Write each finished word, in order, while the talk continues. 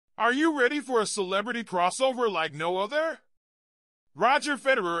Are you ready for a celebrity crossover like no other? Roger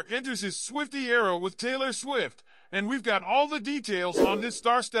Federer enters his Swiftie era with Taylor Swift, and we've got all the details on this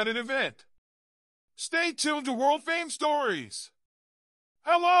star-studded event. Stay tuned to World Fame Stories.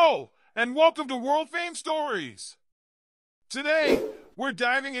 Hello, and welcome to World Fame Stories. Today, we're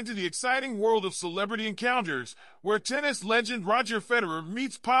diving into the exciting world of celebrity encounters, where tennis legend Roger Federer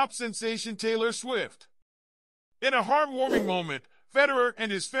meets pop sensation Taylor Swift. In a heartwarming moment, Federer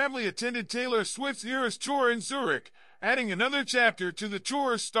and his family attended Taylor Swift's Eras Tour in Zurich, adding another chapter to the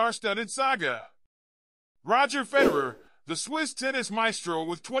tour's star-studded saga. Roger Federer, the Swiss tennis maestro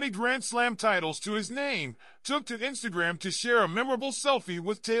with 20 Grand Slam titles to his name, took to Instagram to share a memorable selfie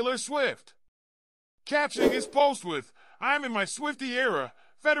with Taylor Swift. Captioning his post with, "I'm in my Swiftie era,"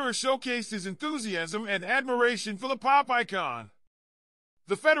 Federer showcased his enthusiasm and admiration for the pop icon.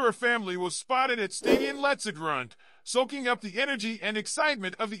 The Federer family was spotted at Stadion Letzigrund, soaking up the energy and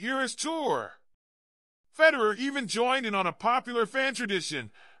excitement of the Eras Tour. Federer even joined in on a popular fan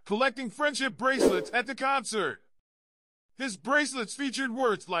tradition, collecting friendship bracelets at the concert. His bracelets featured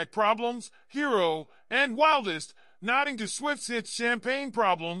words like problems, hero, and wildest, nodding to Swift's hits Champagne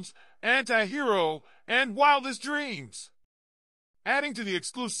Problems, Anti-Hero, and Wildest Dreams. Adding to the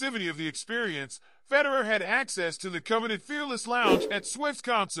exclusivity of the experience, Federer had access to the coveted Fearless Lounge at Swift's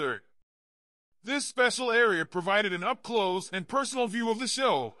concert. This special area provided an up-close and personal view of the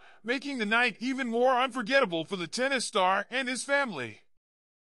show, making the night even more unforgettable for the tennis star and his family.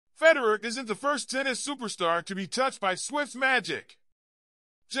 Federer isn't the first tennis superstar to be touched by Swift's magic.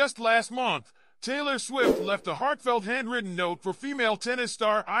 Just last month, Taylor Swift left a heartfelt handwritten note for female tennis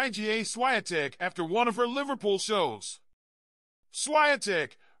star Iga Swiatek after one of her Liverpool shows.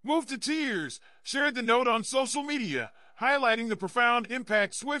 Swiatek, moved to tears, shared the note on social media, highlighting the profound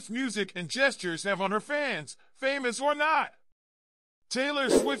impact Swift's music and gestures have on her fans, famous or not. Taylor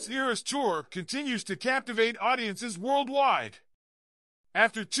Swift's Eras Tour continues to captivate audiences worldwide.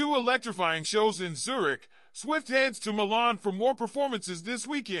 After two electrifying shows in Zurich, Swift heads to Milan for more performances this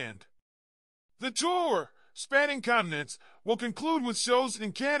weekend. The tour, spanning continents, will conclude with shows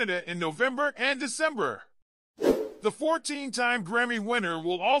in Canada in November and December. The 14-time Grammy winner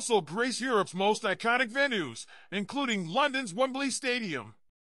will also grace Europe's most iconic venues, including London's Wembley Stadium.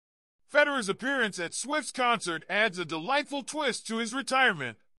 Federer's appearance at Swift's concert adds a delightful twist to his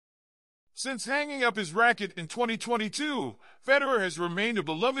retirement. Since hanging up his racket in 2022, Federer has remained a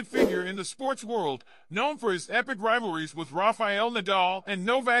beloved figure in the sports world, known for his epic rivalries with Rafael Nadal and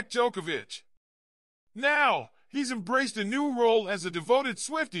Novak Djokovic. Now, he's embraced a new role as a devoted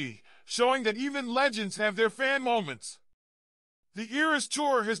Swiftie, showing that even legends have their fan moments. The Eras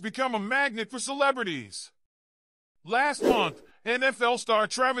Tour has become a magnet for celebrities. Last month, NFL star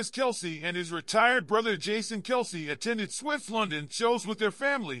Travis Kelce and his retired brother Jason Kelce attended Swift's London shows with their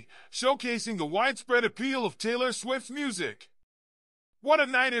family, showcasing the widespread appeal of Taylor Swift's music. What a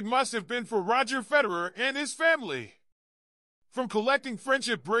night it must have been for Roger Federer and his family! From collecting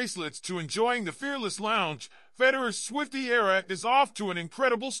friendship bracelets to enjoying the Fearless Lounge, Federer's Swiftie era is off to an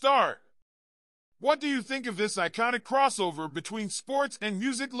incredible start. What do you think of this iconic crossover between sports and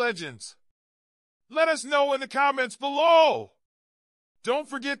music legends? Let us know in the comments below! Don't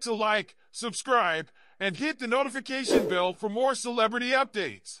forget to like, subscribe, and hit the notification bell for more celebrity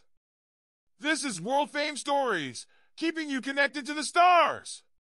updates. This is World Fame Stories, keeping you connected to the stars.